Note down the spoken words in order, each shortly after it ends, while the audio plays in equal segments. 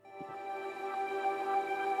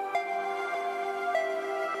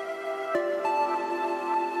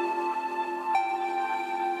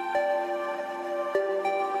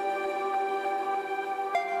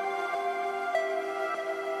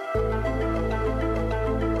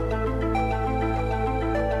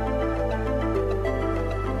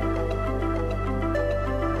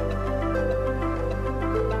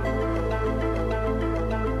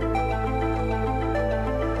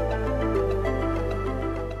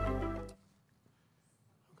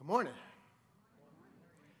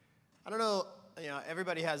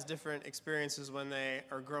everybody has different experiences when they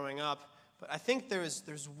are growing up, but I think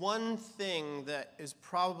there's one thing that is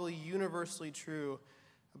probably universally true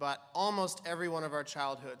about almost every one of our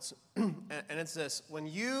childhoods, and it's this. When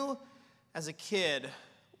you, as a kid,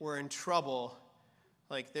 were in trouble,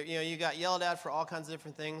 like you got yelled at for all kinds of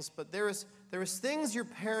different things, but there was things your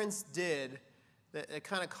parents did that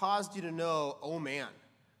kind of caused you to know, oh man,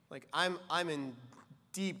 like I'm in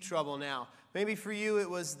deep trouble now. Maybe for you it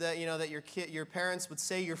was that that your parents would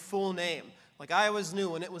say your full name. Like I always knew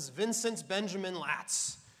when it was Vincent Benjamin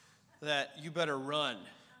Latz that you better run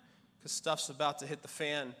because stuff's about to hit the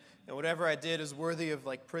fan, and whatever I did is worthy of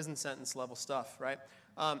like prison sentence level stuff, right?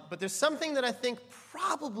 But there's something that I think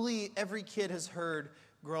probably every kid has heard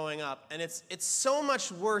growing up, and it's so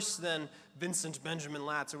much worse than Vincent Benjamin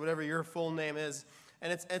Latz or whatever your full name is.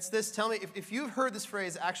 And it's this. Tell me if you've heard this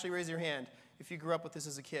phrase. Actually, raise your hand if you grew up with this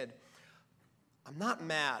as a kid. I'm not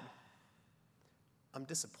mad. I'm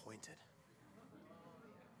disappointed.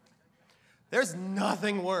 There's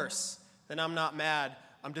nothing worse than I'm not mad.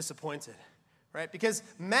 I'm disappointed, right? Because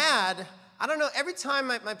mad, I don't know, every time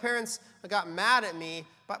my parents got mad at me,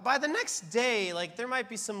 but by the next day, like there might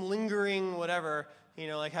be some lingering whatever,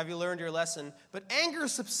 like have you learned your lesson? But anger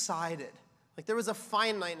subsided. Like there was a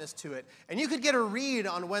finiteness to it. And you could get a read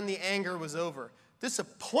on when the anger was over.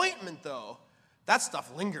 Disappointment, though, that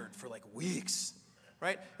stuff lingered for like weeks,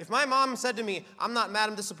 right? If my mom said to me, I'm not mad,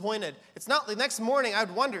 I'm disappointed, it's not the next morning I'd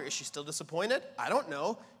wonder, is she still disappointed? I don't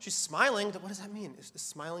know. She's smiling. What does that mean? Is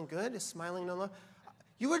smiling good? Is smiling no?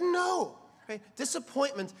 You wouldn't know. Right?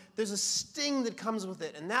 Disappointment, there's a sting that comes with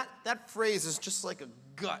it, and that phrase is just like a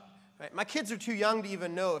gut. Right? My kids are too young to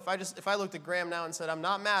even know. If I looked at Graham now and said, I'm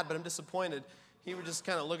not mad, but I'm disappointed, he would just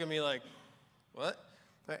kind of look at me like, what?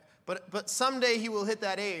 Right? But someday he will hit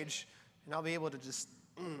that age, and I'll be able to just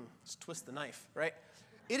twist the knife, right?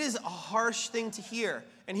 It is a harsh thing to hear.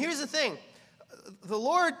 And here's the thing. The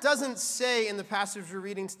Lord doesn't say in the passage we're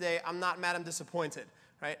reading today, I'm not mad, I'm disappointed.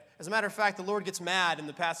 Right? As a matter of fact, the Lord gets mad in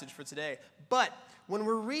the passage for today. But when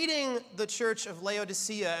we're reading the church of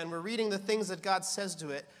Laodicea and we're reading the things that God says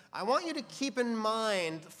to it, I want you to keep in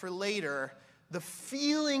mind for later the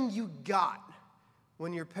feeling you got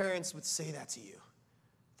when your parents would say that to you.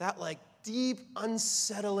 That like deep,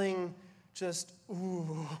 unsettling, just,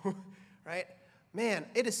 ooh, right? Man,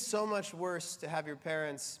 it is so much worse to have your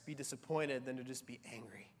parents be disappointed than to just be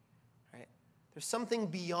angry. There's something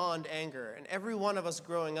beyond anger, and every one of us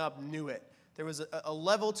growing up knew it. There was a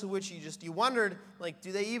level to which you wondered, like,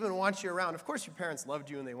 do they even want you around? Of course your parents loved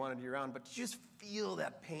you and they wanted you around, but you just feel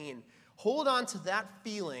that pain. Hold on to that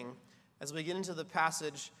feeling as we get into the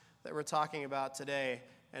passage that we're talking about today,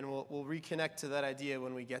 and we'll reconnect to that idea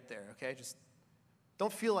when we get there, okay? Just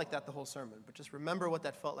don't feel like that the whole sermon, but just remember what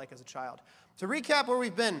that felt like as a child. To recap where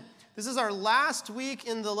we've been, this is our last week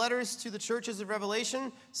in the letters to the churches of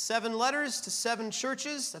Revelation. 7 letters to 7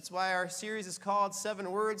 churches. That's why our series is called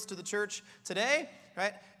 7 Words to the Church Today,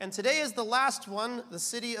 right? And today is the last one, the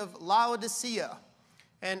city of Laodicea.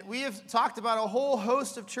 And we have talked about a whole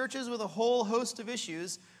host of churches with a whole host of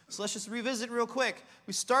issues. So let's just revisit real quick.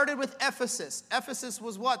 We started with Ephesus. Ephesus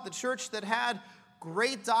was what? The church that had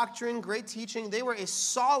great doctrine, great teaching. They were a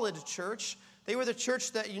solid church. They were the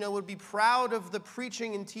church that, would be proud of the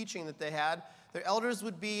preaching and teaching that they had. Their elders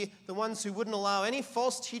would be the ones who wouldn't allow any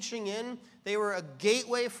false teaching in. They were a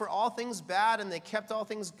gateway for all things bad, and they kept all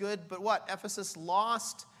things good. But what? Ephesus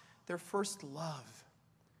lost their first love.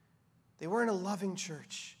 They weren't a loving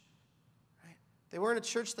church. Right? They weren't a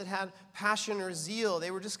church that had passion or zeal.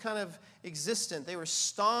 They were just kind of existent. They were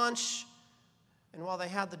staunch, and while they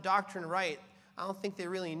had the doctrine right, I don't think they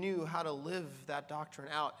really knew how to live that doctrine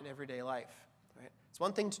out in everyday life. Right? It's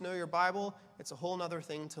one thing to know your Bible. It's a whole other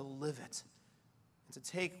thing to live it. And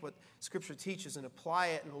to take what Scripture teaches and apply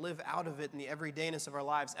it and live out of it in the everydayness of our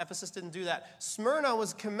lives. Ephesus didn't do that. Smyrna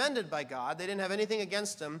was commended by God. They didn't have anything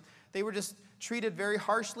against them. They were just treated very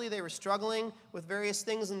harshly. They were struggling with various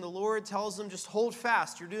things, and the Lord tells them, just hold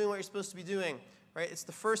fast. You're doing what you're supposed to be doing. Right? It's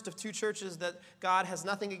the first of 2 churches that God has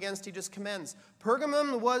nothing against, he just commends.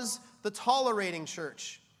 Pergamum was the tolerating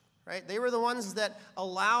church. Right? They were the ones that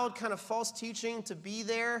allowed kind of false teaching to be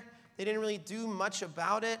there. They didn't really do much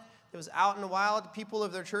about it. It was out in the wild. People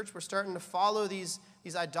of their church were starting to follow these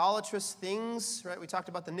idolatrous things. Right? We talked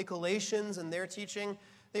about the Nicolaitans and their teaching.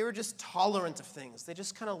 They were just tolerant of things. They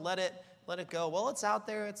just kind of let it go. Well, it's out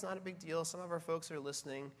there. It's not a big deal. Some of our folks are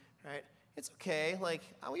listening. Right? It's okay. Like,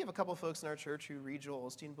 we have a couple folks in our church who read Joel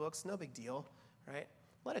Osteen books. No big deal, right?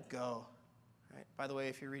 Let it go, right? By the way,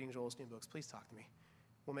 if you're reading Joel Osteen books, please talk to me.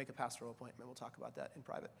 We'll make a pastoral appointment. We'll talk about that in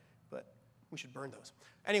private, but we should burn those.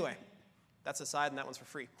 Anyway, that's aside, and that one's for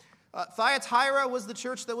free. Thyatira was the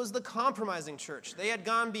church that was the compromising church. They had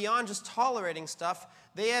gone beyond just tolerating stuff.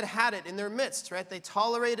 They had it in their midst, right? They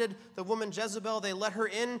tolerated the woman Jezebel. They let her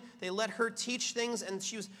in. They let her teach things, and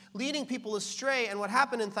she was leading people astray. And what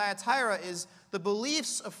happened in Thyatira is the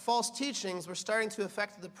beliefs of false teachings were starting to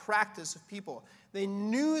affect the practice of people. They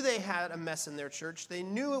knew they had a mess in their church. They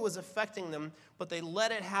knew it was affecting them, but they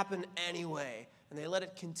let it happen anyway, and they let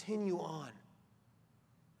it continue on.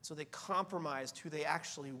 So they compromised who they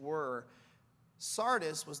actually were.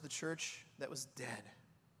 Sardis was the church that was dead.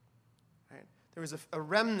 Right? There was a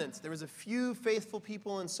remnant. There was a few faithful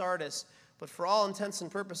people in Sardis, but for all intents and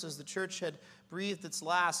purposes, the church had breathed its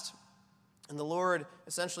last. And the Lord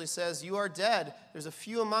essentially says, you are dead. There's a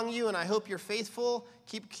few among you, and I hope you're faithful.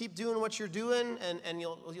 Keep doing what you're doing, and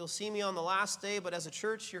you'll see me on the last day. But as a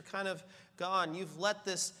church, you're kind of gone. You've let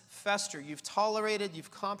this fester. You've tolerated.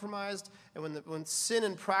 You've compromised. And when sin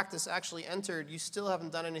and practice actually entered, you still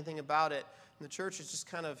haven't done anything about it. And the church is just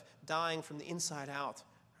kind of dying from the inside out.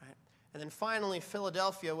 Right? And then finally,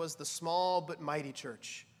 Philadelphia was the small but mighty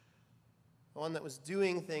church. The one that was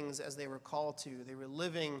doing things as they were called to. They were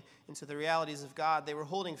living into the realities of God. They were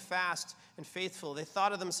holding fast and faithful. They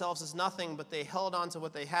thought of themselves as nothing, but they held on to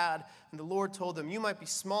what they had. And the Lord told them, you might be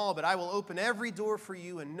small, but I will open every door for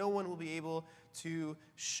you, and no one will be able to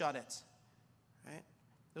shut it. Right?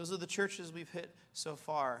 Those are the churches we've hit so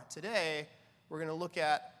far. Today, we're going to look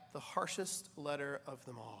at the harshest letter of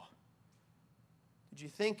them all. Did you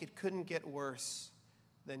think it couldn't get worse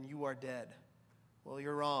than you are dead? Well,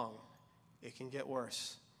 you're wrong. It can get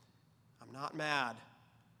worse. I'm not mad.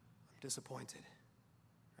 I'm disappointed.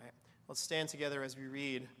 Right? Let's stand together as we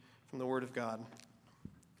read from the Word of God.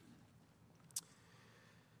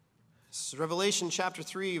 This is Revelation chapter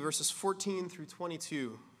 3, verses 14 through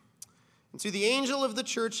 22. And to the angel of the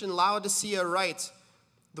church in Laodicea write,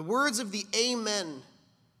 the words of the Amen,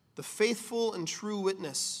 the faithful and true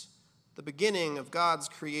witness, the beginning of God's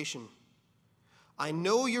creation. I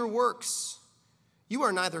know your works. You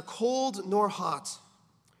are neither cold nor hot.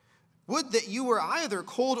 Would that you were either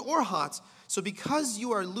cold or hot. So because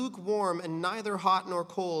you are lukewarm and neither hot nor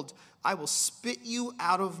cold, I will spit you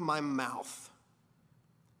out of my mouth.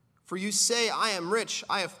 For you say, I am rich,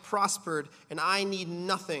 I have prospered, and I need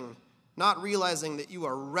nothing, not realizing that you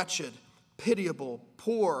are wretched, pitiable,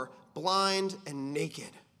 poor, blind, and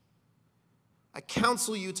naked. I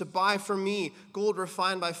counsel you to buy from me gold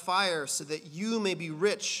refined by fire, so that you may be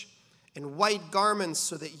rich, and white garments,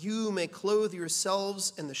 so that you may clothe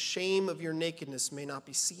yourselves, and the shame of your nakedness may not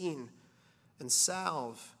be seen, and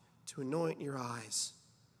salve to anoint your eyes,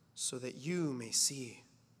 so that you may see.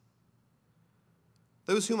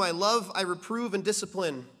 Those whom I love, I reprove and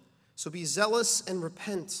discipline, so be zealous and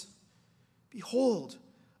repent. Behold,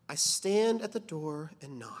 I stand at the door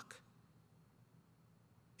and knock.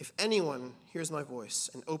 If anyone hears my voice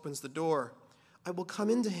and opens the door, I will come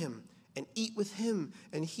into him and eat with him,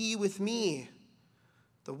 and he with me.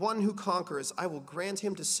 The one who conquers, I will grant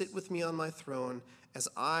him to sit with me on my throne, as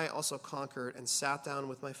I also conquered and sat down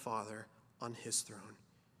with my Father on his throne.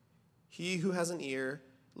 He who has an ear,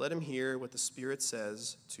 let him hear what the Spirit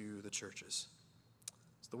says to the churches.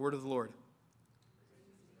 It's the word of the Lord.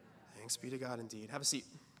 Thanks be to God indeed. Have a seat.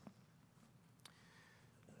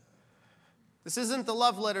 This isn't the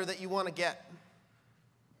love letter that you want to get.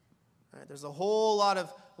 All right, there's a whole lot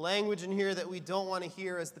of language in here that we don't want to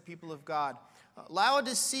hear as the people of God.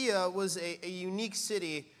 Laodicea was a unique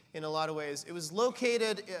city in a lot of ways. It was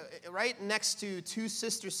located right next to two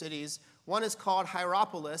sister cities. One is called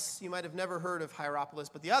Hierapolis. You might have never heard of Hierapolis,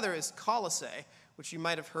 but the other is Colossae, which you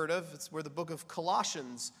might have heard of. It's where the book of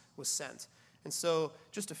Colossians was sent. And so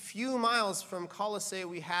just a few miles from Colossae,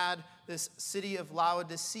 we had this city of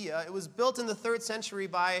Laodicea. It was built in the 3rd century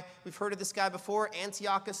by, we've heard of this guy before,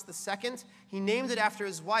 Antiochus II. He named it after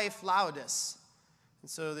his wife, Laodice.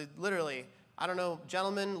 And so they literally, I don't know,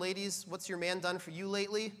 gentlemen, ladies, what's your man done for you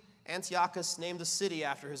lately? Antiochus named a city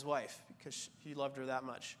after his wife because he loved her that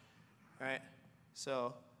much, right?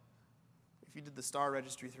 So if you did the star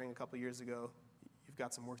registry thing a couple years ago, you've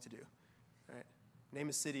got some work to do, right? Name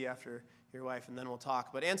a city after your wife, and then we'll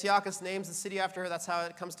talk. But Antiochus names the city after her. That's how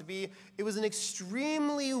it comes to be. It was an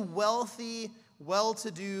extremely wealthy,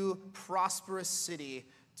 well-to-do, prosperous city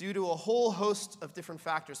due to a whole host of different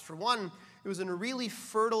factors. For one, it was in a really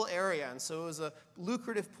fertile area, and so it was a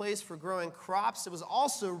lucrative place for growing crops. It was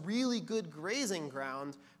also really good grazing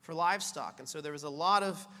ground for livestock, and so there was a lot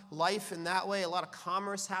of life in that way, a lot of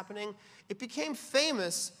commerce happening. It became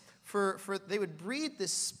famous for they would breed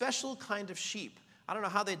this special kind of sheep. I don't know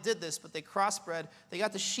how they did this, but they crossbred. They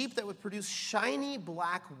got the sheep that would produce shiny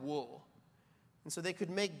black wool. And so they could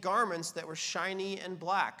make garments that were shiny and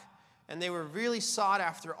black. and they were really sought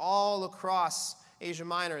after all across Asia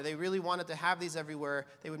Minor. They really wanted to have these everywhere.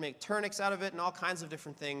 They would make tunics out of it and all kinds of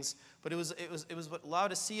different things. But it was what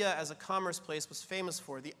Laodicea as a commerce place was famous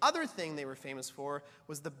for. The other thing they were famous for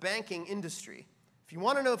was the banking industry. If you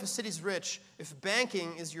want to know if a city's rich, if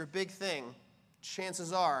banking is your big thing,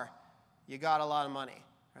 chances are you got a lot of money,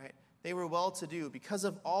 right? They were well-to-do. Because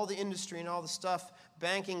of all the industry and all the stuff,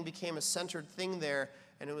 banking became a centered thing there,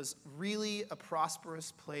 and it was really a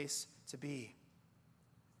prosperous place to be.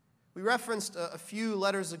 We referenced a few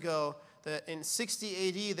letters ago that in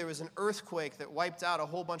 60 AD there was an earthquake that wiped out a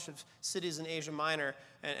whole bunch of cities in Asia Minor,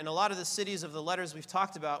 and a lot of the cities of the letters we've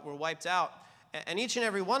talked about were wiped out. And each and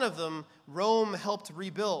every one of them, Rome helped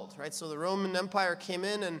rebuild, right? So the Roman Empire came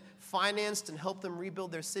in and financed and helped them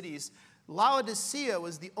rebuild their cities. Laodicea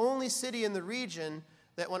was the only city in the region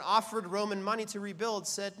that when offered Roman money to rebuild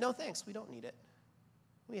said, no thanks, we don't need it.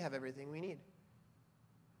 We have everything we need.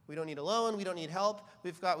 We don't need a loan. We don't need help.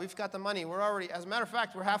 We've got the money. We're already, as a matter of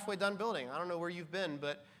fact, we're halfway done building. I don't know where you've been,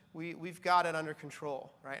 but we've got it under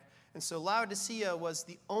control, right? And so Laodicea was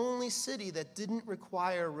the only city that didn't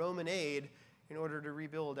require Roman aid in order to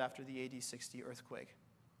rebuild after the AD 60 earthquake.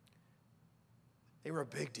 They were a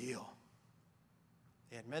big deal.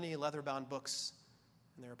 They had many leather-bound books,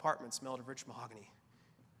 and their apartment smelled of rich mahogany.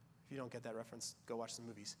 If you don't get that reference, go watch some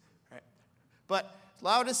movies, right? But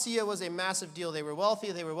Laodicea was a massive deal. They were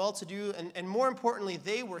wealthy, they were well-to-do, and more importantly,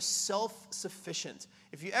 they were self-sufficient.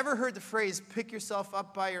 If you ever heard the phrase, pick yourself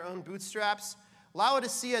up by your own bootstraps,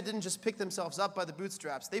 Laodicea didn't just pick themselves up by the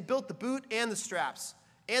bootstraps. They built the boot and the straps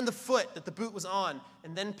and the foot that the boot was on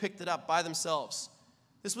and then picked it up by themselves.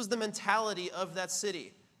 This was the mentality of that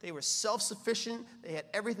city. They were self-sufficient, they had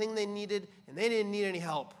everything they needed, and they didn't need any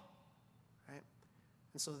help. Right?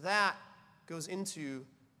 And so that goes into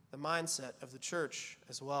the mindset of the church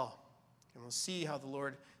as well. And we'll see how the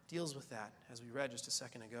Lord deals with that as we read just a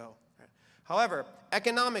second ago. Right? However,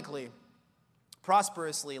 economically,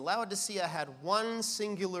 prosperously, Laodicea had one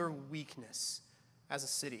singular weakness as a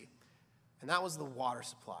city, and that was the water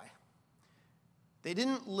supply. They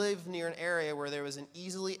didn't live near an area where there was an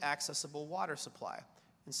easily accessible water supply.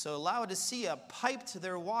 And so Laodicea piped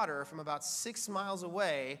their water from about 6 miles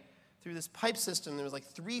away through this pipe system. There was like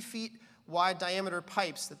 3 feet wide diameter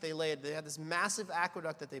pipes that they laid. They had this massive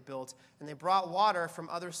aqueduct that they built, and they brought water from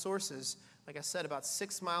other sources, like I said, about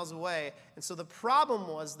 6 miles away. And so the problem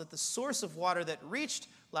was that the source of water that reached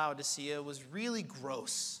Laodicea was really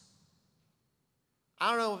gross.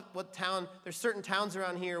 I don't know what town, there's certain towns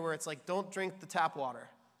around here where it's like, don't drink the tap water.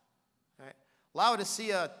 Right?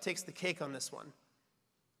 Laodicea takes the cake on this one.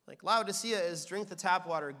 Like Laodicea is drink the tap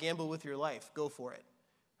water, gamble with your life, go for it.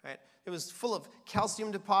 Right? It was full of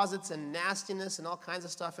calcium deposits and nastiness and all kinds of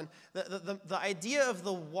stuff. And the idea of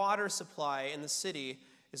the water supply in the city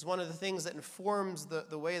is one of the things that informs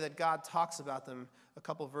the way that God talks about them a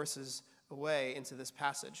couple verses away into this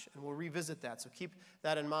passage. And we'll revisit that, so keep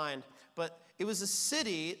that in mind. But it was a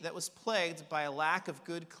city that was plagued by a lack of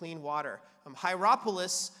good, clean water.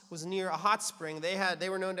 Hierapolis was near a hot spring. They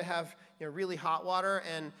were known to have really hot water,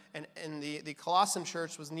 and the Colossian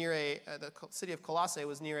church was near the city of Colossae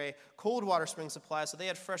was near a cold water spring supply, so they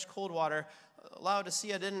had fresh cold water.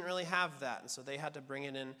 Laodicea didn't really have that, and so they had to bring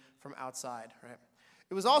it in from outside, right?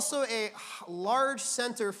 It was also a large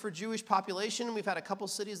center for Jewish population. We've had a couple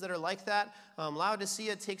cities that are like that.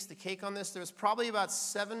 Laodicea takes the cake on this. There's probably about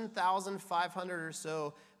 7,500 or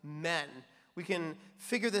so men. We can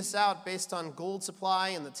figure this out based on gold supply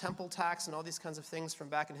and the temple tax and all these kinds of things from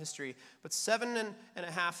back in history. But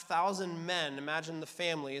 7,500 men, imagine the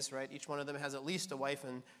families, right? Each one of them has at least a wife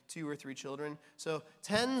and 2 or 3 children. So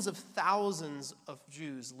tens of thousands of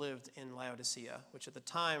Jews lived in Laodicea, which at the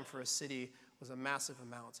time for a city was a massive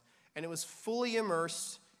amount. And it was fully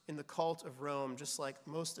immersed in the cult of Rome, just like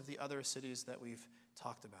most of the other cities that we've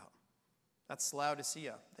talked about. That's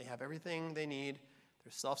Laodicea. They have everything they need.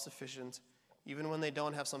 They're self-sufficient. Even when they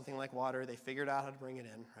don't have something like water, they figured out how to bring it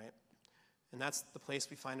in, right? And that's the place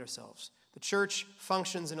we find ourselves. The church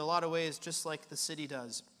functions in a lot of ways just like the city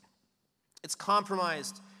does. It's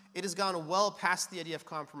compromised. It has gone well past the idea of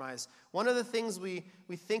compromise. One of the things we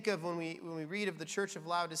think of when we read of the church of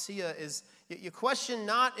Laodicea is you question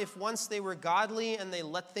not if once they were godly and they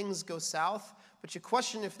let things go south, but you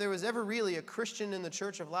question if there was ever really a Christian in the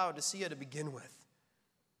church of Laodicea to begin with.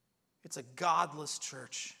 It's a godless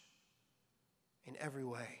church in every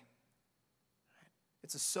way.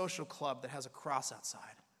 It's a social club that has a cross outside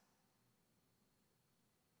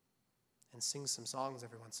and sings some songs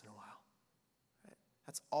every once in a while.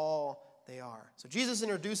 That's all they are. So Jesus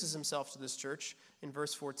introduces himself to this church in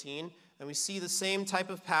verse 14, and we see the same type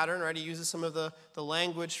of pattern, right? He uses some of the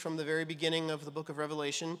language from the very beginning of the book of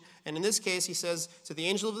Revelation. And in this case, he says, to the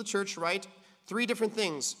angel of the church, write 3 different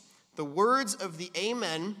things. The words of the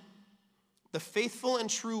Amen, the faithful and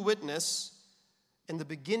true witness, and the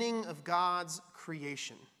beginning of God's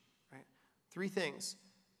creation. Right? 3 things.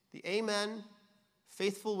 The Amen,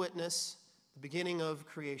 faithful witness, the beginning of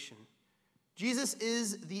creation. Jesus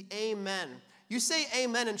is the Amen. You say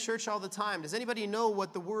amen in church all the time. Does anybody know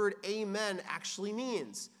what the word amen actually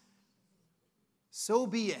means? So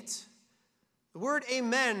be it. The word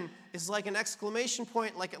amen is like an exclamation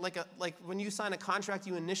point, like when you sign a contract,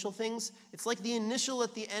 you initial things. It's like the initial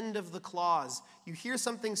at the end of the clause. You hear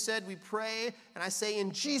something said, we pray, and I say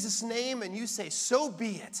in Jesus' name, and you say, so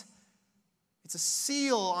be it. It's a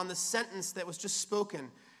seal on the sentence that was just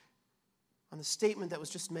spoken, on the statement that was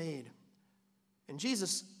just made. And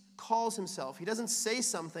Jesus calls himself. He doesn't say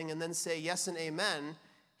something and then say yes and amen.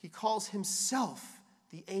 He calls himself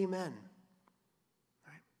the Amen.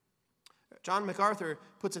 Right? John MacArthur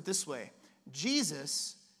puts it this way.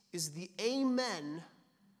 Jesus is the Amen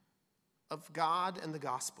of God and the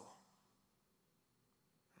gospel.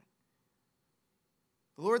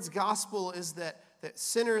 The Lord's gospel is that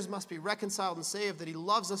sinners must be reconciled and saved, that he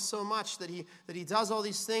loves us so much, that he does all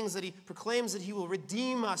these things, that he proclaims that he will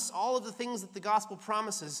redeem us, all of the things that the gospel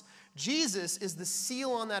promises. Jesus is the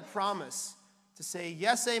seal on that promise to say,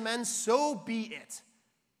 yes, amen, so be it.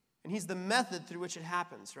 And he's the method through which it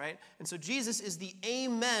happens, right? And so Jesus is the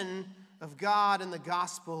Amen of God and the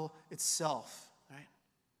gospel itself, right?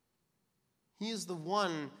 He is the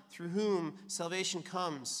one through whom salvation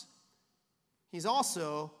comes. He's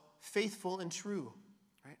also faithful and true,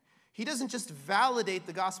 right? He doesn't just validate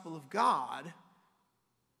the gospel of God,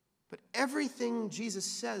 but everything Jesus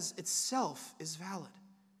says itself is valid.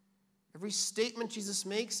 Every statement Jesus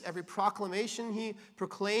makes, every proclamation he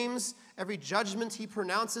proclaims, every judgment he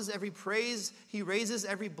pronounces, every praise he raises,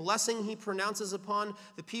 every blessing he pronounces upon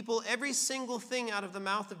the people, every single thing out of the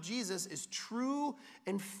mouth of Jesus is true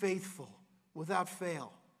and faithful without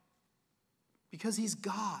fail. Because he's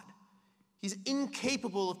God. He's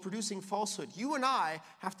incapable of producing falsehood. You and I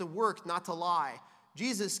have to work not to lie.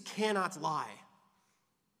 Jesus cannot lie.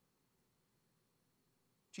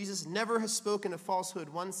 Jesus never has spoken a falsehood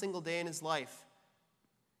one single day in his life.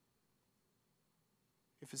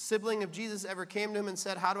 If a sibling of Jesus ever came to him and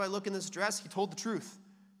said, how do I look in this dress? He told the truth.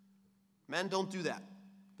 Men don't do that,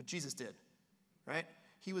 but Jesus did, right?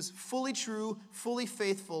 He was fully true, fully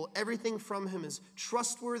faithful. Everything from him is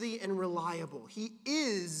trustworthy and reliable. He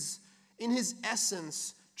is, in his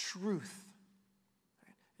essence, truth.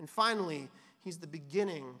 And finally, he's the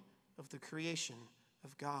beginning of the creation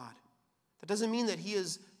of God. That doesn't mean that he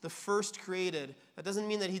is the first created. That doesn't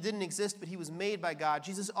mean that he didn't exist, but he was made by God.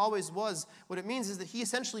 Jesus always was. What it means is that he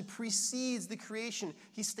essentially precedes the creation.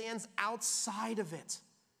 He stands outside of it.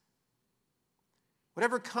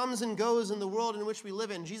 Whatever comes and goes in the world in which we live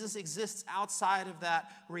in, Jesus exists outside of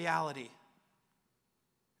that reality.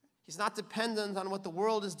 He's not dependent on what the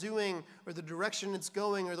world is doing or the direction it's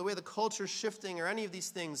going or the way the culture is shifting or any of these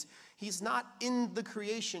things. He's not in the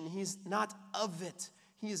creation. He's not of it.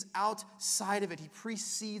 He is outside of it. He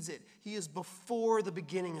precedes it. He is before the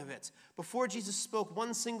beginning of it. Before Jesus spoke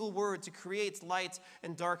one single word to create light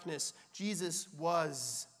and darkness, Jesus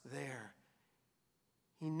was there.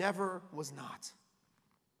 He never was not.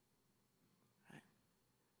 Right?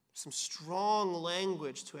 Some strong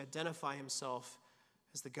language to identify himself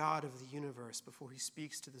as the God of the universe before he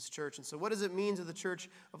speaks to this church. And so what does it mean to the church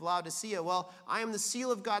of Laodicea? Well, I am the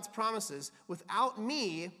seal of God's promises. Without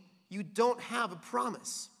me, you don't have a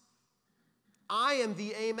promise. I am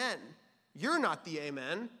the Amen. You're not the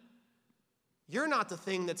Amen. You're not the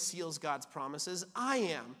thing that seals God's promises. I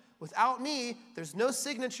am. Without me, there's no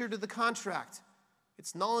signature to the contract.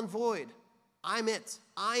 It's null and void. I'm it.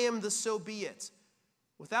 I am the so be it.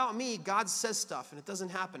 Without me, God says stuff and it doesn't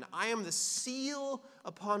happen. I am the seal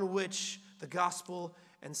upon which the gospel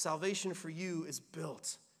and salvation for you is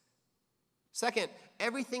built. Second,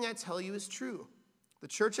 everything I tell you is true. The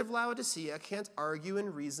church of Laodicea can't argue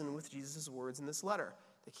and reason with Jesus' words in this letter.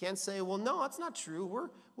 They can't say, well, no, that's not true.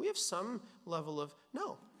 We have some level of,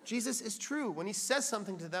 no, Jesus is true. When he says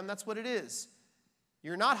something to them, that's what it is.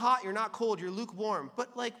 You're not hot, you're not cold, you're lukewarm.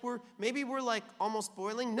 But maybe we're almost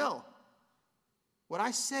boiling. No. What I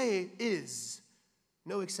say is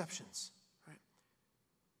no exceptions. Right?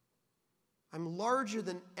 I'm larger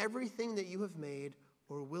than everything that you have made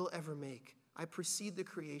or will ever make. I precede the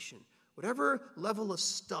creation. Whatever level of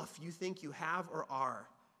stuff you think you have or are,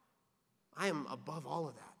 I am above all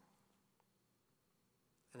of that.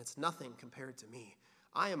 and it's nothing compared to me.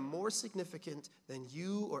 I am more significant than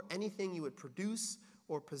you or anything you would produce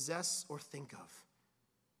or possess or think of.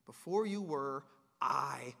 Before you were,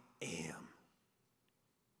 I am.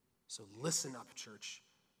 So listen up, church.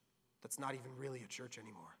 That's not even really a church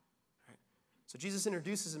anymore. Right? So Jesus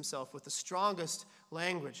introduces himself with the strongest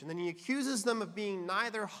language, and then he accuses them of being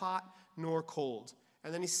neither hot nor cold.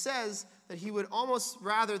 And then he says that he would almost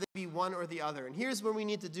rather they be one or the other. And here's where we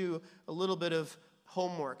need to do a little bit of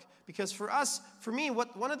homework. Because for me,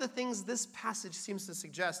 one of the things this passage seems to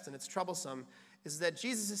suggest, and it's troublesome, is that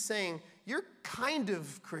Jesus is saying, you're kind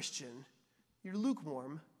of Christian. You're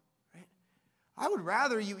lukewarm, right? I would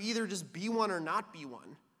rather you either just be one or not be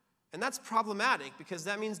one. And that's problematic because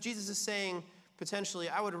that means Jesus is saying, potentially,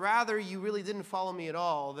 I would rather you really didn't follow me at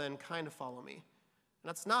all than kind of follow me. And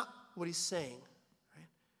that's not what he's saying.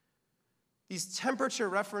 These temperature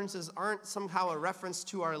references aren't somehow a reference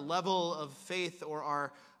to our level of faith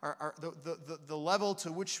or the level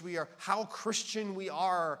to which we are, how Christian we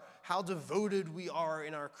are, how devoted we are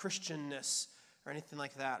in our Christianness or anything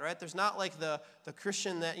like that, right? There's not like the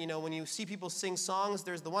Christian that, when you see people sing songs,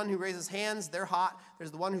 there's the one who raises hands, they're hot.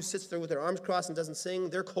 There's the one who sits there with their arms crossed and doesn't sing,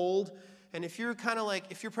 they're cold. And if you're kind of like,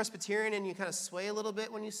 if you're Presbyterian and you kind of sway a little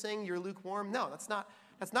bit when you sing, you're lukewarm. No, that's not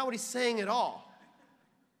what he's saying at all.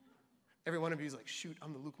 Every one of you is like, shoot,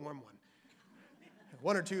 I'm the lukewarm one.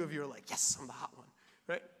 One or two of you are like, yes, I'm the hot one,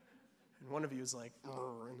 right? And one of you is like,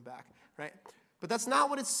 in the back, right? But that's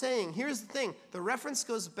not what it's saying. Here's the thing. The reference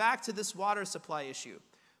goes back to this water supply issue.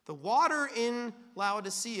 The water in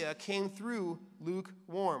Laodicea came through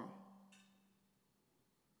lukewarm.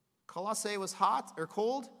 Colossae was hot or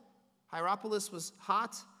cold. Hierapolis was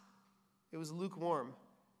hot. It was lukewarm.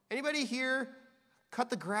 Anybody here cut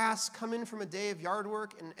the grass, come in from a day of yard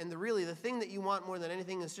work, and the thing that you want more than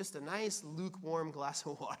anything is just a nice lukewarm glass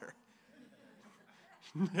of water?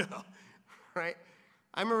 No, right?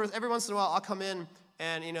 I remember every once in a while I'll come in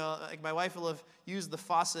and, like my wife will have used the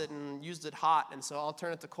faucet and used it hot, and so I'll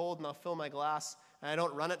turn it to cold and I'll fill my glass, and I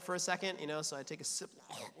don't run it for a second, so I take a sip.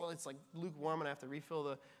 Well, it's like lukewarm and I have to refill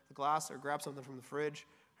the glass or grab something from the fridge.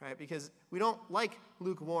 Right? Because we don't like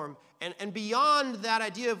lukewarm. And beyond that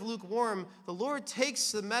idea of lukewarm, the Lord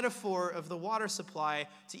takes the metaphor of the water supply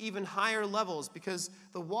to even higher levels, because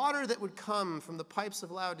the water that would come from the pipes of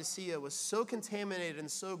Laodicea was so contaminated and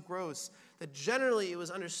so gross that generally it was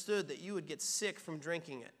understood that you would get sick from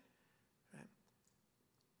drinking it. Right?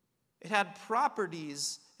 It had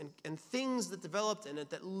properties and things that developed in it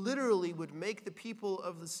that literally would make the people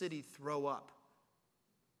of the city throw up.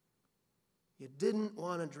 You didn't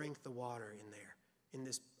want to drink the water in there, in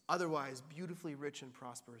this otherwise beautifully rich and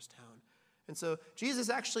prosperous town. And so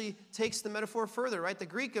Jesus actually takes the metaphor further, right? The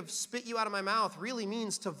Greek of spit you out of my mouth really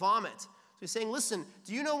means to vomit. So he's saying, listen,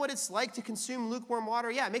 do you know what it's like to consume lukewarm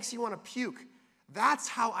water? Yeah, it makes you want to puke. That's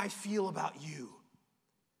how I feel about you.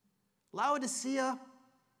 Laodicea,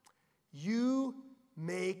 you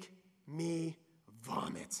make me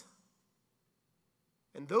vomit.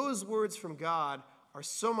 And those words from God are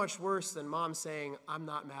so much worse than mom saying, I'm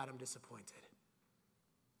not mad, I'm disappointed.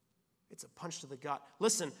 It's a punch to the gut.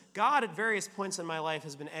 Listen, God at various points in my life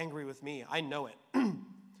has been angry with me. I know it.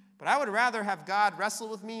 But I would rather have God wrestle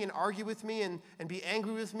with me and argue with me and be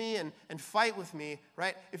angry with me and fight with me,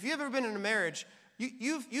 right? If you've ever been in a marriage,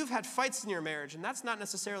 you've had fights in your marriage, and that's not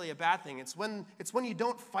necessarily a bad thing. It's when you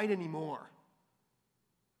don't fight anymore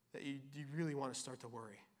that you really want to start to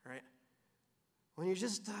worry, right? When you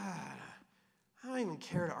just... I don't even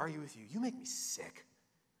care to argue with you. You make me sick.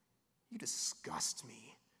 You disgust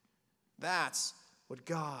me. That's what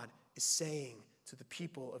God is saying to the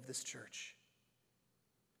people of this church.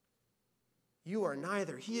 You are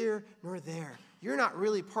neither here nor there. You're not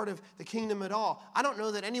really part of the kingdom at all. I don't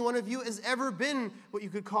know that any one of you has ever been what you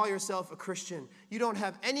could call yourself a Christian. You don't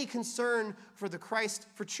have any concern for the Christ,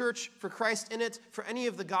 for church, for Christ in it, for any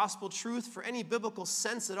of the gospel truth, for any biblical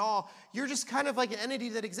sense at all. You're just kind of like an entity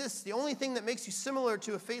that exists. The only thing that makes you similar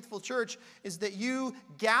to a faithful church is that you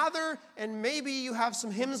gather and maybe you have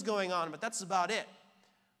some hymns going on, but that's about it.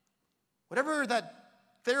 Whatever that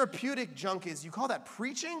therapeutic junk is, you call that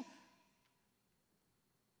preaching?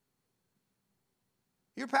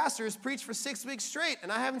 Your pastor has preached for 6 weeks straight,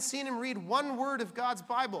 and I haven't seen him read one word of God's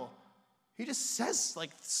Bible. He just says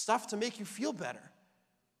stuff to make you feel better.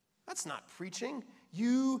 That's not preaching.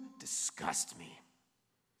 You disgust me.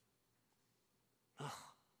 Ugh.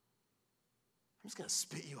 I'm just going to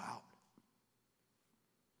spit you out.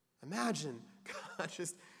 Imagine God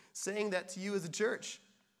just saying that to you as a church.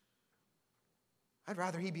 I'd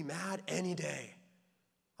rather he be mad any day.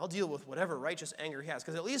 I'll deal with whatever righteous anger he has.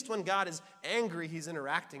 Because at least when God is angry, he's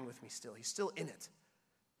interacting with me still. He's still in it.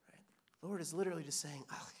 The Lord is literally just saying,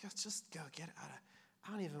 oh, just go, get out of,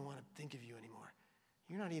 I don't even want to think of you anymore.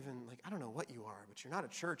 You're not even, I don't know what you are, but you're not a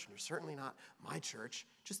church, and you're certainly not my church.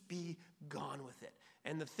 Just be gone with it.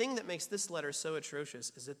 And the thing that makes this letter so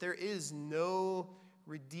atrocious is that there is no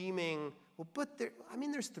redeeming,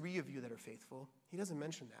 there's 3 of you that are faithful. He doesn't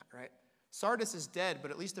mention that, right? Sardis is dead,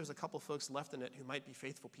 but at least there's a couple folks left in it who might be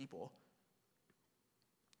faithful people.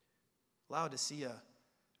 Laodicea,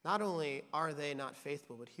 not only are they not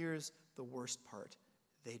faithful, but here's the worst part.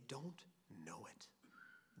 They don't know it.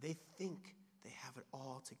 They think they have it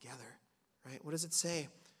all together, right? What does it say?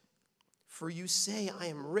 For you say, I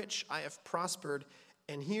am rich, I have prospered,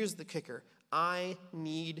 and here's the kicker, I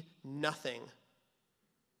need nothing.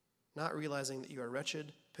 Not realizing that you are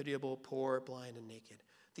wretched, pitiable, poor, blind, and naked.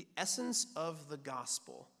 The essence of the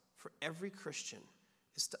gospel for every Christian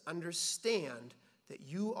is to understand that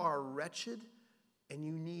you are wretched and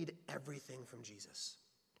you need everything from Jesus.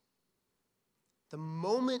 The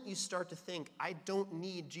moment you start to think, I don't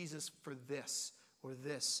need Jesus for this,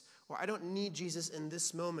 or I don't need Jesus in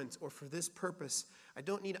this moment, or for this purpose.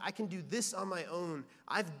 I can do this on my own.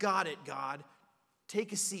 I've got it, God.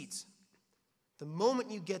 Take a seat. The moment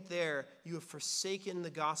you get there, you have forsaken the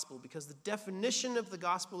gospel, because the definition of the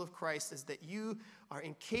gospel of Christ is that you are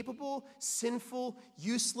incapable, sinful,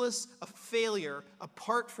 useless, a failure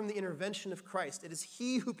apart from the intervention of Christ. It is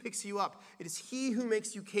He who picks you up. It is He who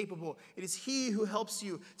makes you capable. It is He who helps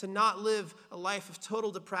you to not live a life of total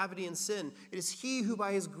depravity and sin. It is He who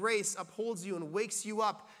by His grace upholds you and wakes you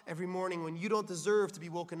up every morning when you don't deserve to be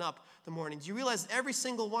woken up the morning. Do you realize that every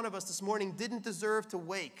single one of us this morning didn't deserve to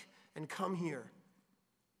wake and come here,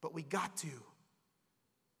 but we got to,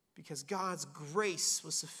 because God's grace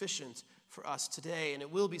was sufficient for us today, and it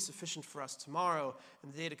will be sufficient for us tomorrow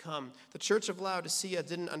and the day to come. The church of Laodicea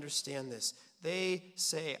didn't understand this. They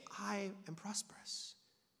say, I am prosperous.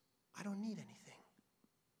 I don't need anything.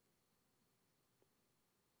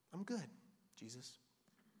 I'm good, Jesus.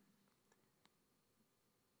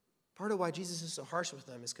 Part of why Jesus is so harsh with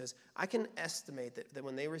them is because I can estimate that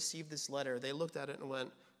when they received this letter, they looked at it and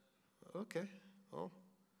went, okay, well,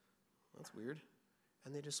 that's weird.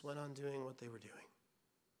 And they just went on doing what they were doing.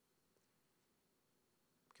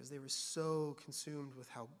 Because they were so consumed with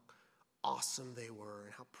how awesome they were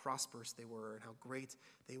and how prosperous they were and how great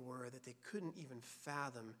they were that they couldn't even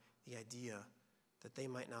fathom the idea that they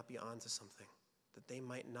might not be onto something, that they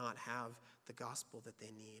might not have the gospel that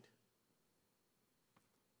they need.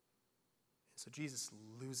 And so Jesus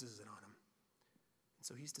loses it on him. And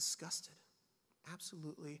so he's disgusted,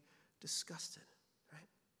 absolutely disgusted, right?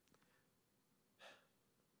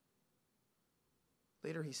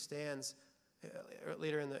 Later he stands,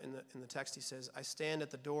 later in the text he says, I stand at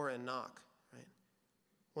the door and knock, right?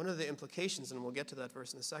 One of the implications, and we'll get to that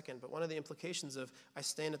verse in a second, but one of the implications of I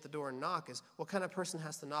stand at the door and knock is what kind of person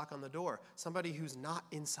has to knock on the door? Somebody who's not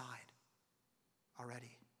inside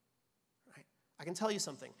already, right? I can tell you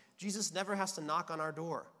something. Jesus never has to knock on our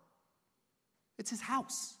door. It's his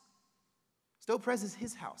house. Stowpress is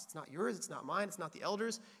his house. It's not yours, it's not mine, it's not the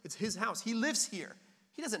elders, it's his house. He lives here.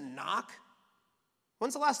 He doesn't knock.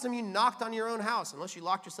 When's the last time you knocked on your own house, unless you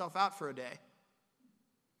locked yourself out for a day?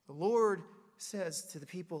 The Lord says to the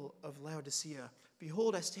people of Laodicea,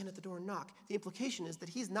 behold, I stand at the door and knock. The implication is that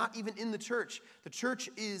he's not even in the church. The church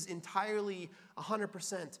is entirely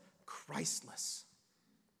 100% Christless.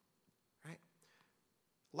 Right?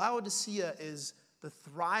 Laodicea is the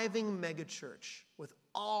thriving megachurch with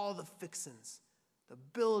all the fixins, the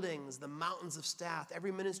buildings, the mountains of staff,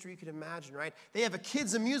 every ministry you could imagine, right? They have a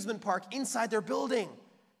kids' amusement park inside their building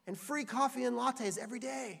and free coffee and lattes every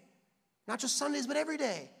day. Not just Sundays, but every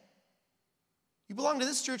day. You belong to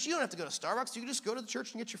this church, you don't have to go to Starbucks. You can just go to the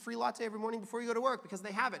church and get your free latte every morning before you go to work because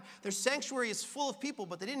they have it. Their sanctuary is full of people,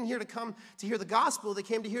 but they didn't come to hear the gospel. They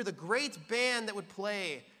came to hear the great band that would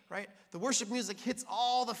play, right? The worship music hits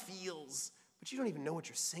all the feels, but you don't even know what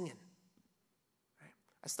you're singing.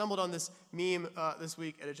 I stumbled on this meme this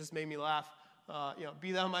week, and it just made me laugh.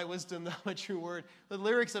 Be thou my wisdom, thou my true word. The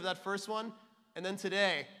lyrics of that first one, and then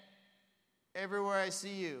today, everywhere I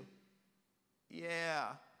see you, yeah.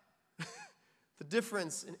 The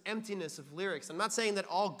difference in emptiness of lyrics. I'm not saying that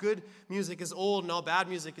all good music is old and all bad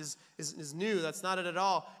music is new. That's not it at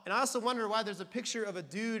all. And I also wonder why there's a picture of a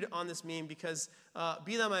dude on this meme, because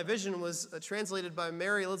Be Thou My Vision was translated by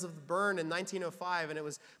Mary Elizabeth Byrne in 1905, and it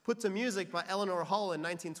was put to music by Eleanor Hull in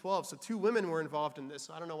 1912. So 2 women were involved in this.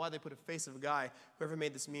 So I don't know why they put a face of a guy. Whoever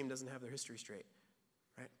made this meme doesn't have their history straight,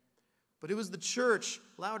 right? But it was the church,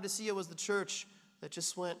 Laodicea was the church that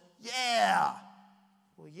just went, yeah.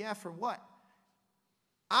 Well, yeah, for what?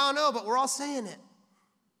 I don't know, but we're all saying it.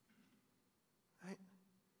 Right?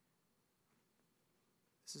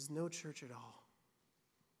 This is no church at all.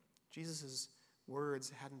 Jesus'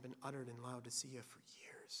 words hadn't been uttered in Laodicea for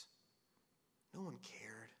years. No one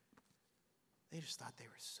cared. They just thought they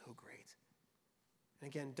were so great. And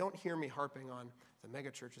again, don't hear me harping on the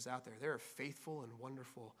megachurches out there. There are faithful and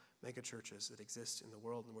wonderful megachurches that exist in the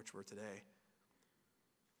world in which we're today.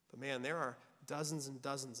 But man, there are dozens and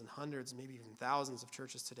dozens and hundreds, maybe even thousands of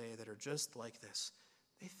churches today that are just like this.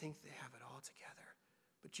 They think they have it all together.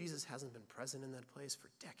 But Jesus hasn't been present in that place for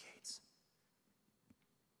decades.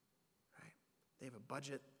 Right? They have a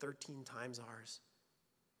budget 13 times ours.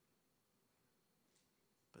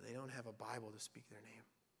 But they don't have a Bible to speak their name.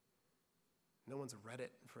 No one's read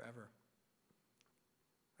it in forever.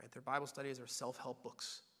 Right? Their Bible studies are self-help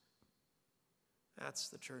books. That's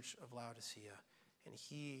the church of Laodicea. And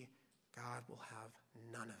God, will have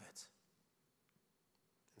none of it.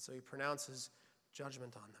 And so he pronounces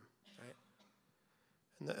judgment on them. Right?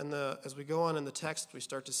 As we go on in the text, we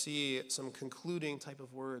start to see some concluding type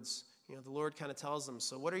of words. The Lord kind of tells them,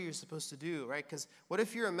 so what are you supposed to do, right? Because what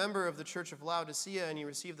if you're a member of the church of Laodicea and you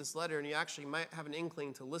receive this letter and you actually might have an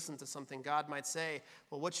inkling to listen to something God might say?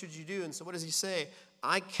 Well, what should you do? And so what does he say?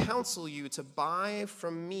 I counsel you to buy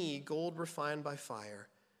from me gold refined by fire,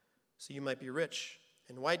 so you might be rich,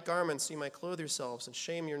 and white garments so you might clothe yourselves, and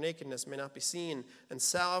shame your nakedness may not be seen, and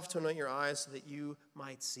salve to anoint your eyes so that you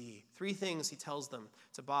might see. 3 things he tells them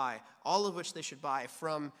to buy, all of which they should buy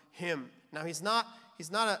from him. Now, he's not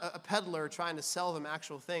a peddler trying to sell them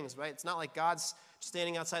actual things, right? It's not like God's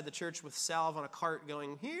standing outside the church with salve on a cart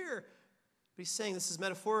going, here. But he's saying this is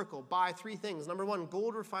metaphorical. Buy 3 things. Number 1,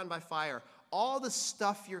 gold refined by fire. All the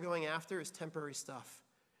stuff you're going after is temporary stuff.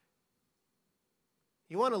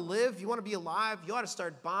 You want to live, you want to be alive, you ought to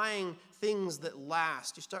start buying things that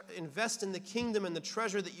last. You start invest in the kingdom and the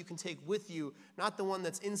treasure that you can take with you, not the one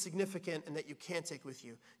that's insignificant and that you can't take with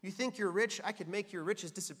you. You think you're rich? I could make your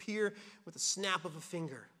riches disappear with a snap of a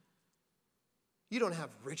finger. You don't have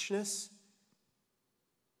richness.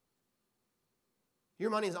 Your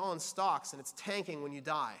money is all in stocks and it's tanking when you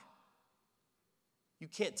die. You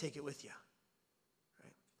can't take it with you.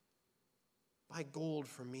 Buy gold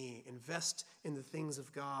from me. Invest in the things of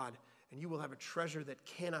God, and you will have a treasure that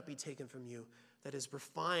cannot be taken from you, that is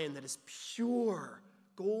refined, that is pure.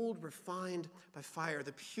 Gold refined by fire,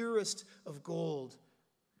 the purest of gold.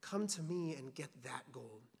 Come to me and get that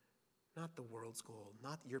gold. Not the world's gold,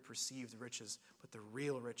 not your perceived riches, but the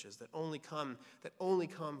real riches that only come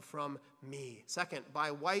from me. Second,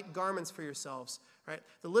 buy white garments for yourselves. Right?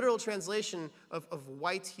 The literal translation of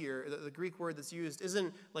white here, the Greek word that's used,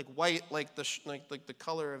 isn't like white like the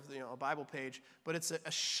color of a Bible page, but it's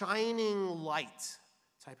a shining light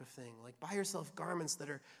type of thing. Like buy yourself garments that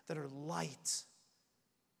are light,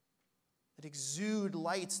 that exude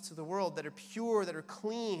light to the world, that are pure, that are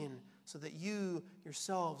clean, so that you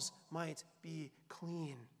yourselves might be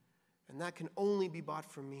clean. And that can only be bought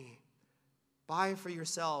from me. Buy for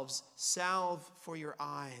yourselves salve for your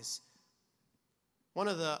eyes. One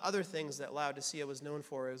of the other things that Laodicea was known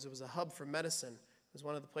for is it was a hub for medicine. It was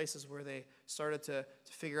one of the places where they started to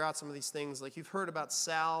figure out some of these things. Like you've heard about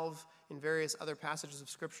salve in various other passages of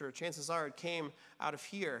Scripture. Chances are it came out of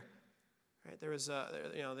here. Right? There was,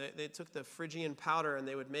 they took the Phrygian powder and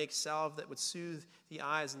they would make salve that would soothe the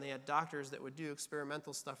eyes, and they had doctors that would do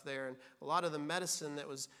experimental stuff there. And a lot of the medicine that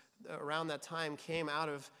was around that time came out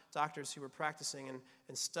of doctors who were practicing and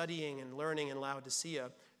studying and learning in Laodicea.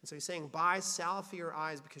 And so he's saying, buy salve for your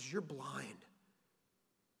eyes because you're blind.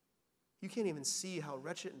 You can't even see how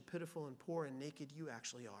wretched and pitiful and poor and naked you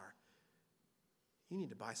actually are. You need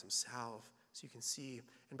to buy some salve so you can see.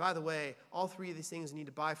 And by the way, all 3 of these things you need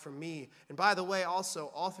to buy from me. And by the way,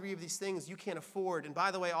 also, all 3 of these things you can't afford. And by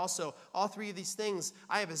the way, also, all 3 of these things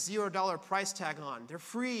I have a $0 price tag on. They're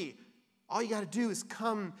free. All you got to do is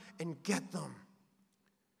come and get them.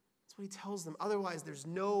 That's what he tells them. Otherwise, there's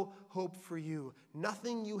no hope for you.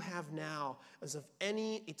 Nothing you have now is of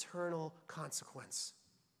any eternal consequence.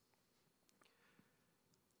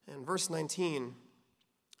 And verse 19,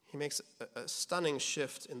 he makes a stunning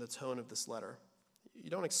shift in the tone of this letter. You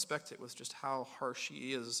don't expect it with just how harsh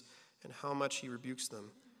he is and how much he rebukes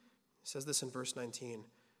them. He says this in verse 19,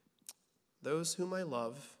 those whom I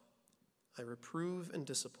love, I reprove and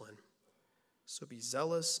discipline. So be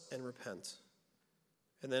zealous and repent.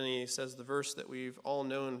 And then he says the verse that we've all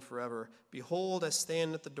known forever, behold, I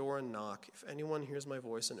stand at the door and knock. If anyone hears my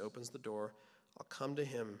voice and opens the door, I'll come to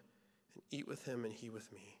him and eat with him and he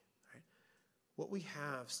with me. Right? What we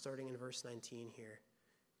have starting in verse 19 here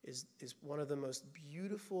is one of the most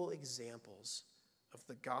beautiful examples of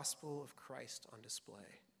the gospel of Christ on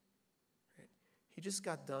display. Right? He just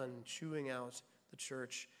got done chewing out the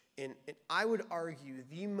church in I would argue,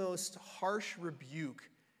 the most harsh rebuke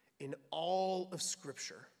in all of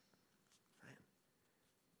Scripture. Right?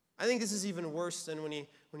 I think this is even worse than when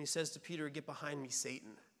he says to Peter, "Get behind me,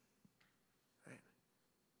 Satan." Right?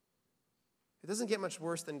 It doesn't get much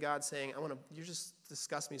worse than God saying, "You just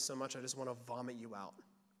disgust me so much, I just want to vomit you out."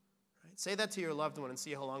 Right? Say that to your loved one and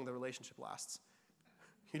see how long the relationship lasts.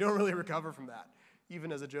 You don't really recover from that,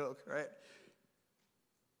 even as a joke, right?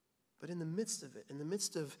 But in the midst of it, in the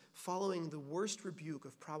midst of following the worst rebuke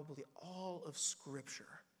of probably all of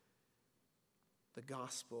Scripture, the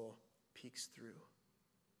gospel peeks through.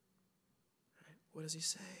 Right? What does he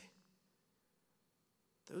say?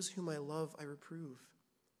 "Those whom I love, I reprove."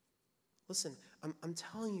 Listen, I'm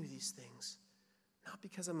telling you these things, not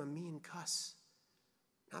because I'm a mean cuss,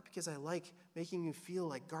 not because I like making you feel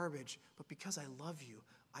like garbage, but because I love you.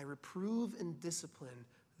 I reprove and discipline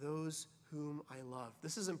those whom I love.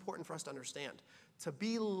 This is important for us to understand. To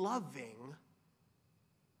be loving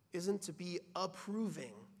isn't to be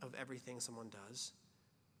approving of everything someone does,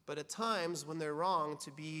 but at times when they're wrong,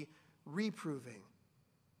 to be reproving,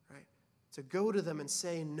 right? To go to them and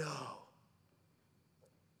say no.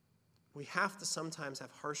 We have to sometimes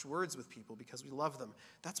have harsh words with people because we love them.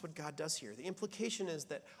 That's what God does here. The implication is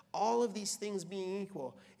that all of these things being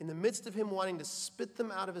equal, in the midst of him wanting to spit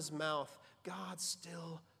them out of his mouth, God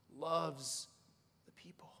still loves the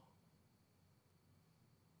people.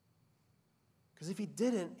 Because if he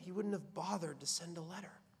didn't, he wouldn't have bothered to send a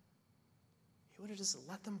letter. He would have just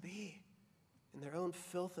let them be in their own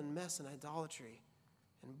filth and mess and idolatry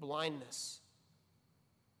and blindness.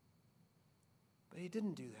 But he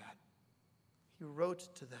didn't do that. He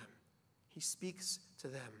wrote to them. He speaks to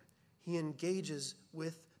them. He engages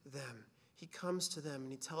with them. He comes to them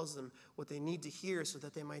and he tells them what they need to hear so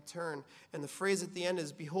that they might turn. And the phrase at the end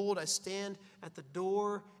is, "Behold, I stand at the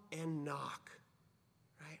door and knock."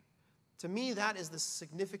 Right? To me, that is the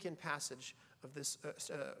significant passage of this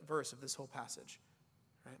verse, of this whole passage.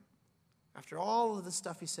 Right? After all of the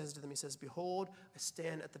stuff he says to them, he says, "Behold, I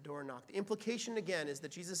stand at the door and knock." The implication, again, is that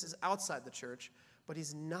Jesus is outside the church, but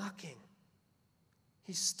he's knocking.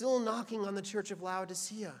 He's still knocking on the church of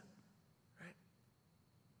Laodicea. Right?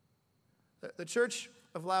 The church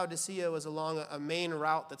of Laodicea was along a main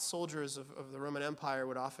route that soldiers of the Roman Empire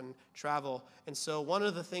would often travel. And so one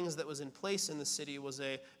of the things that was in place in the city was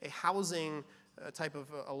a housing type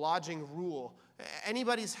of a lodging rule.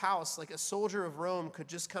 Anybody's house, like a soldier of Rome, could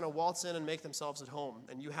just kind of waltz in and make themselves at home.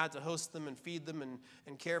 And you had to host them and feed them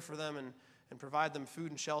and care for them and provide them food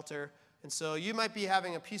and shelter. And so you might be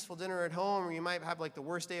having a peaceful dinner at home, or you might have like the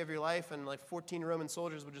worst day of your life, and like 14 Roman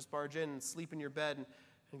soldiers would just barge in and sleep in your bed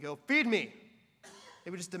and go, "Feed me."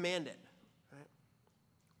 They would just demand it. Right?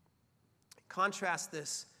 Contrast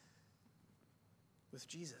this with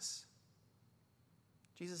Jesus.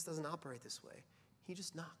 Jesus doesn't operate this way. He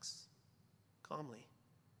just knocks calmly,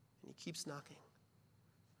 and he keeps knocking.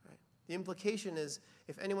 Right? The implication is,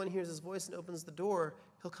 if anyone hears his voice and opens the door,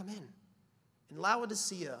 he'll come in. In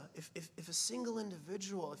Laodicea, if a single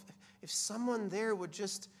individual, if someone there would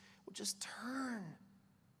just turn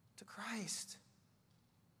to Christ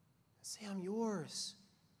and say, "I'm yours,"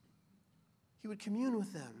 he would commune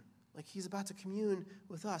with them like he's about to commune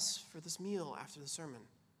with us for this meal after the sermon.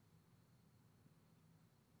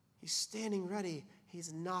 He's standing ready.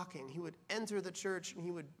 He's knocking. He would enter the church and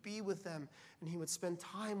he would be with them and he would spend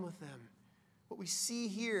time with them. What we see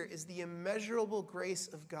here is the immeasurable grace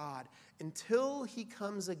of God. Until he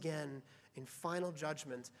comes again in final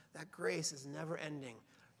judgment, that grace is never ending.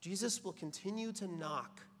 Jesus will continue to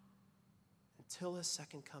knock until his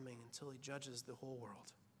second coming, until he judges the whole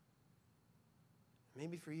world.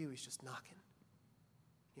 Maybe for you, he's just knocking.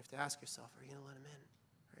 You have to ask yourself, are you going to let him in?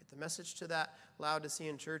 Right? The message to that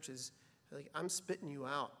Laodicean church is, like, I'm spitting you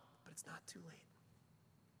out, but it's not too late.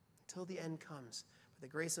 Until the end comes, by the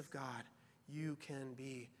grace of God, you can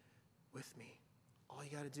be with me. All you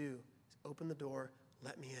got to do is open the door,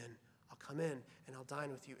 let me in. I'll come in and I'll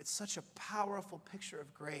dine with you. It's such a powerful picture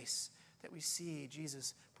of grace that we see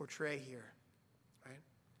Jesus portray here, right?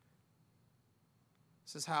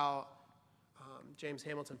 This is how James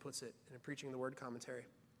Hamilton puts it in a Preaching the Word commentary.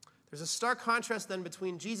 There's a stark contrast then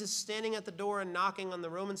between Jesus standing at the door and knocking on the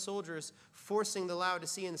Roman soldiers, forcing the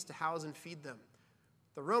Laodiceans to house and feed them.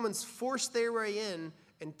 The Romans force their way in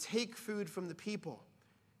and take food from the people.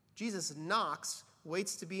 Jesus knocks,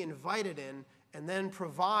 waits to be invited in, and then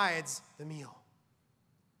provides the meal.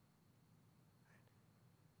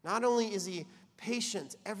 Not only is he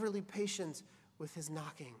patient, everly patient with his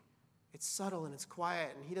knocking, it's subtle and it's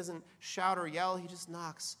quiet, and he doesn't shout or yell, he just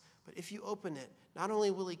knocks. But if you open it, not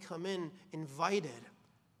only will he come in invited,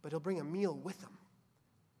 but he'll bring a meal with him.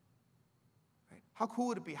 How cool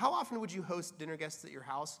would it be? How often would you host dinner guests at your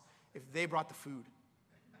house if they brought the food?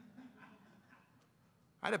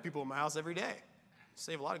 I'd have people in my house every day.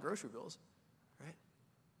 Save a lot of grocery bills, right?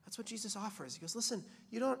 That's what Jesus offers. He goes, listen,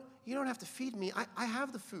 you don't have to feed me. I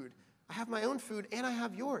have the food. I have my own food, and I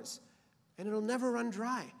have yours. And it'll never run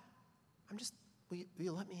dry. Will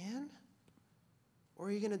you let me in? Or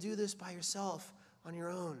are you going to do this by yourself on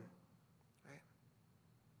your own? Right?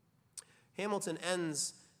 Hamilton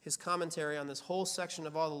ends his commentary on this whole section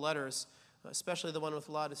of all the letters, especially the one with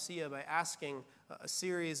Laodicea, by asking a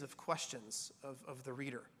series of questions of the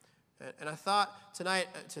reader. And I thought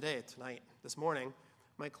this morning,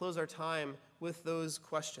 might close our time with those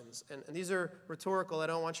questions. And these are rhetorical. I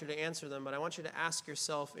don't want you to answer them, but I want you to ask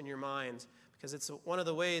yourself in your mind, because it's one of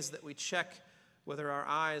the ways that we check whether our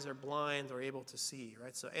eyes are blind or able to see,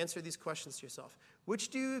 right? So answer these questions to yourself. Which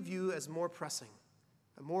do you view as more pressing,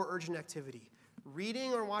 a more urgent activity?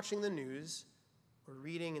 Reading or watching the news, or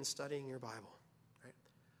reading and studying your Bible? Right?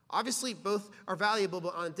 Obviously, both are valuable,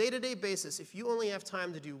 but on a day-to-day basis, if you only have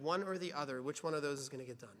time to do one or the other, which one of those is going to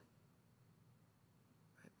get done?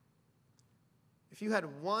 Right? If you had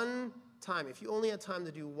if you only had time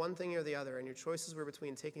to do one thing or the other, and your choices were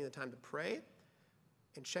between taking the time to pray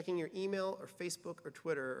and checking your email or Facebook or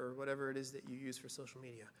Twitter or whatever it is that you use for social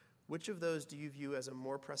media, which of those do you view as a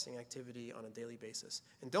more pressing activity on a daily basis?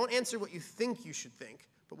 And don't answer what you think you should think,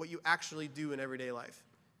 but what you actually do in everyday life.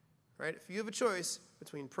 Right? If you have a choice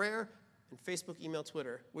between prayer and Facebook, email,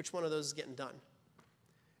 Twitter, which one of those is getting done?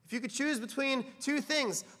 If you could choose between two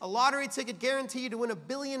things, a lottery ticket guaranteed to win $1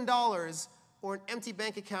 billion or an empty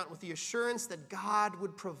bank account with the assurance that God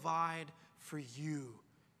would provide for you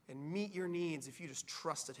and meet your needs if you just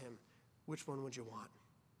trusted him, which one would you want?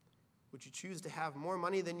 Would you choose to have more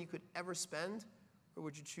money than you could ever spend, or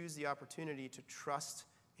would you choose the opportunity to trust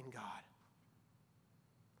in God?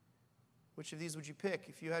 Which of these would you pick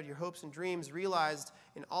if you had your hopes and dreams realized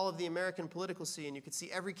in all of the American political scene? You could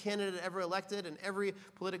see every candidate ever elected and every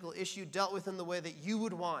political issue dealt with in the way that you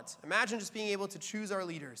would want. Imagine just being able to choose our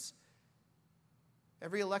leaders.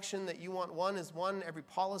 Every election that you want won is won. Every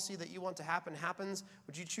policy that you want to happen happens.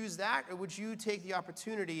 Would you choose that, or would you take the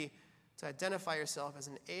opportunity to identify yourself as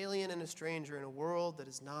an alien and a stranger in a world that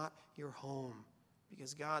is not your home,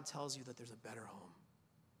 because God tells you that there's a better home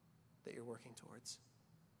that you're working towards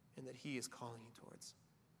and that he is calling you towards?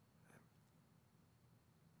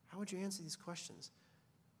 How would you answer these questions?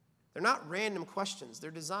 They're not random questions.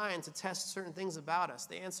 They're designed to test certain things about us.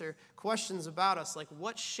 They answer questions about us like,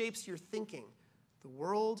 what shapes your thinking? The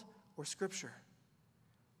world or Scripture?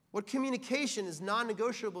 What communication is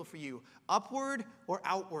non-negotiable for you? Upward or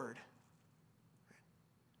outward?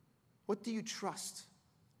 What do you trust?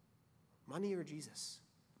 Money or Jesus?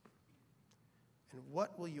 And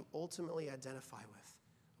what will you ultimately identify with?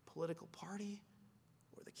 A political party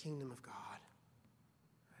or the kingdom of God?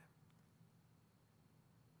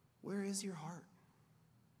 Where is your heart?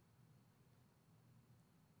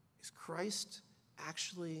 Is Christ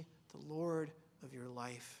actually the Lord of your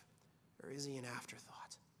life, or is he an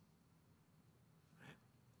afterthought? Right?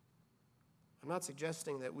 I'm not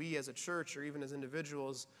suggesting that we as a church or even as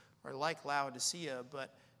individuals are like Laodicea,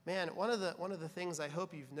 but man, one of the things I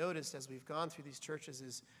hope you've noticed as we've gone through these churches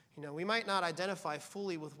is, we might not identify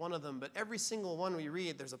fully with one of them, but every single one we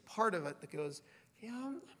read, there's a part of it that goes,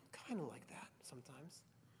 I'm kind of like that sometimes.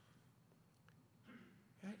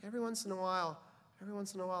 Right? Every once in a while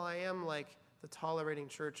I am like the tolerating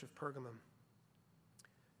church of Pergamum.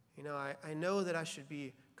 I know that I should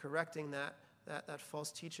be correcting that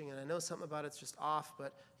false teaching, and I know something about it's just off,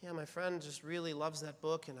 but my friend just really loves that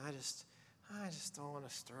book, and I just don't want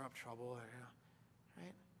to stir up trouble,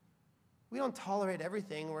 right? We don't tolerate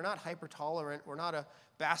everything. We're not hyper-tolerant. We're not a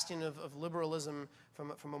bastion of liberalism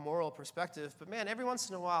from a moral perspective, but man, every once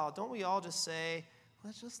in a while, don't we all just say,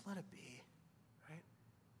 let's just let it be, right?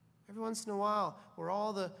 Every once in a while, we're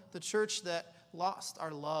all the church that lost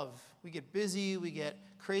our love. We get busy, we get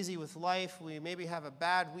crazy with life, we maybe have a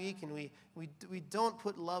bad week, and we don't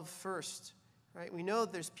put love first, right? We know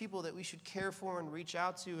that there's people that we should care for and reach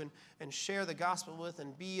out to and share the gospel with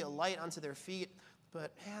and be a light unto their feet,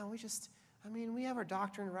 but we have our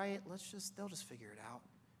doctrine right, they'll just figure it out,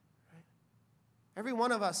 right? Every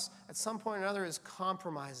one of us at some point or another is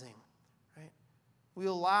compromising, right? We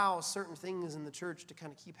allow certain things in the church to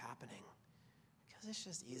kind of keep happening because it's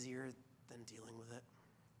just easier than dealing with it.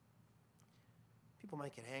 People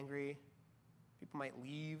might get angry. People might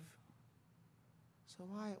leave. So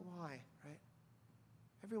why, right?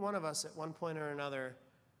 Every one of us at one point or another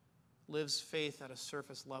lives faith at a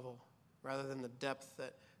surface level rather than the depth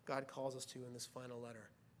that God calls us to in this final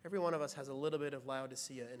letter. Every one of us has a little bit of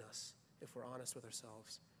Laodicea in us, if we're honest with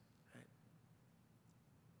ourselves. Right?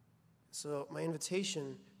 So my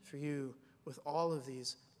invitation for you with all of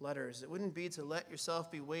these letters, it wouldn't be to let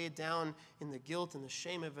yourself be weighed down in the guilt and the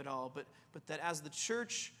shame of it all, but that as the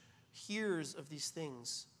church hears of these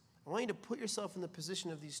things, I want you to put yourself in the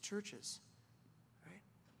position of these churches, right?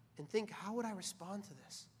 And think, how would I respond to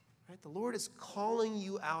this? Right? The Lord is calling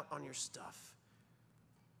you out on your stuff.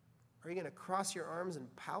 Are you going to cross your arms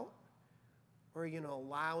and pout? Or are you going to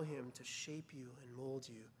allow him to shape you and mold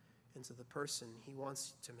you into the person he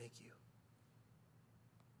wants to make you?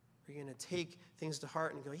 Are you going to take things to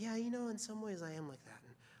heart and go, yeah, in some ways I am like that.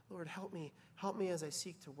 And Lord, help me as I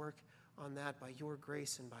seek to work on that by your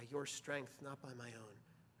grace and by your strength, not by my own.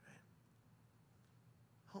 Right?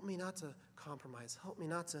 Help me not to compromise. Help me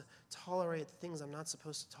not to tolerate the things I'm not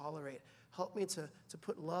supposed to tolerate. Help me to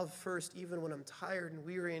put love first, even when I'm tired and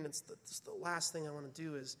weary, and it's the last thing I want to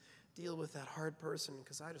do is deal with that hard person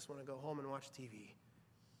because I just want to go home and watch TV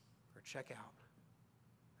or check out.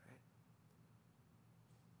 Right?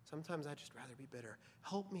 Sometimes I'd just rather be bitter.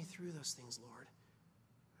 Help me through those things, Lord.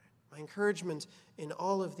 Right? My encouragement in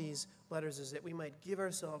all of these letters is that we might give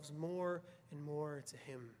ourselves more and more to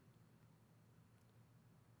him.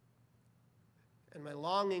 And my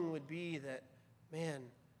longing would be that, man,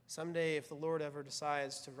 someday if the Lord ever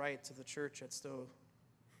decides to write to the church at Stowe,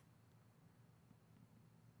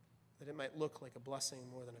 that it might look like a blessing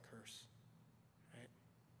more than a curse, right?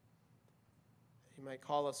 He might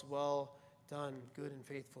call us well done, good and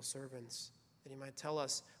faithful servants. That he might tell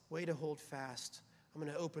us, way to hold fast. I'm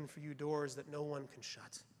going to open for you doors that no one can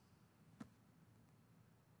shut. I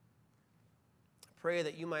pray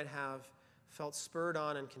that you might have felt spurred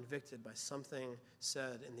on and convicted by something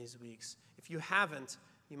said in these weeks. If you haven't,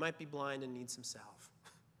 you might be blind and need some salve,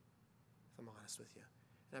 if I'm honest with you.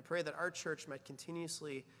 And I pray that our church might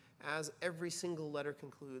continuously, as every single letter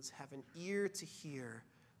concludes, have an ear to hear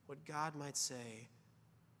what God might say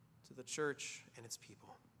to the church and its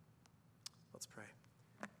people. Let's pray.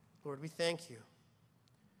 Lord, we thank you.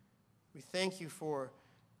 We thank you for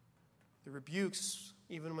the rebukes,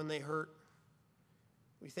 even when they hurt.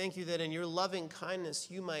 We thank you that in your loving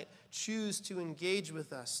kindness, you might choose to engage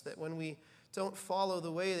with us, that when we don't follow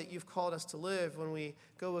the way that you've called us to live, when we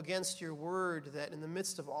go against your word, that in the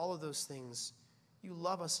midst of all of those things, you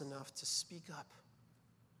love us enough to speak up,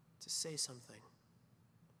 to say something.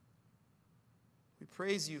 We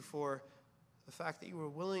praise you for the fact that you were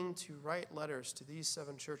willing to write letters to these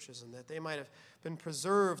 7 churches and that they might have been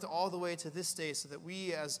preserved all the way to this day so that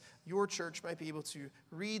we as your church might be able to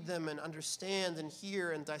read them and understand and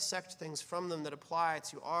hear and dissect things from them that apply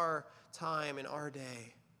to our time and our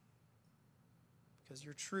day. Because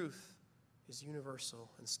your truth is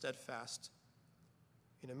universal and steadfast.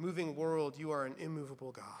 In a moving world, you are an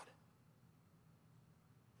immovable God.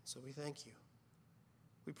 So we thank you.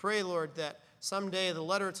 We pray, Lord, that someday the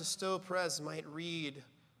letter to Stowe Press might read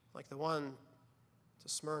like the one to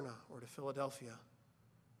Smyrna or to Philadelphia.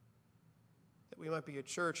 That we might be a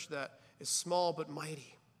church that is small but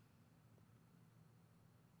mighty.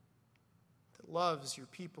 That loves your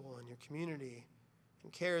people and your community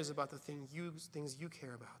and cares about the things you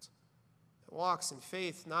care about. That walks in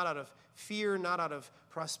faith, not out of fear, not out of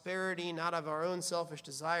prosperity, not of our own selfish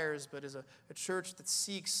desires, but is a church that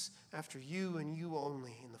seeks after you and you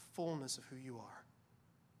only in the fullness of who you are.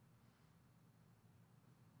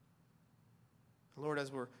 Lord,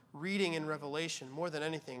 as we're reading in Revelation, more than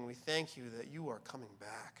anything, we thank you that you are coming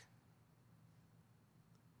back.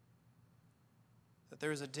 That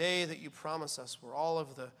there is a day that you promise us where all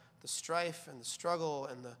of the strife and the struggle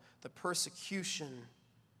and the persecution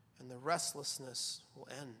and the restlessness will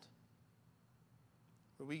end.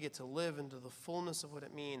 Where we get to live into the fullness of what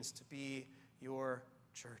it means to be your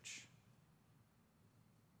church.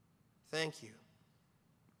 Thank you.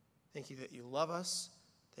 Thank you that you love us.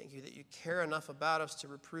 Thank you that you care enough about us to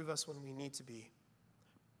reprove us when we need to be.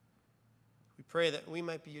 We pray that we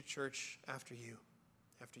might be a church after you,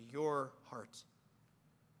 after your heart.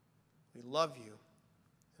 We love you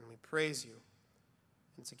and we praise you.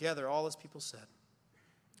 And together, all as people said,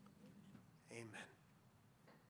 amen.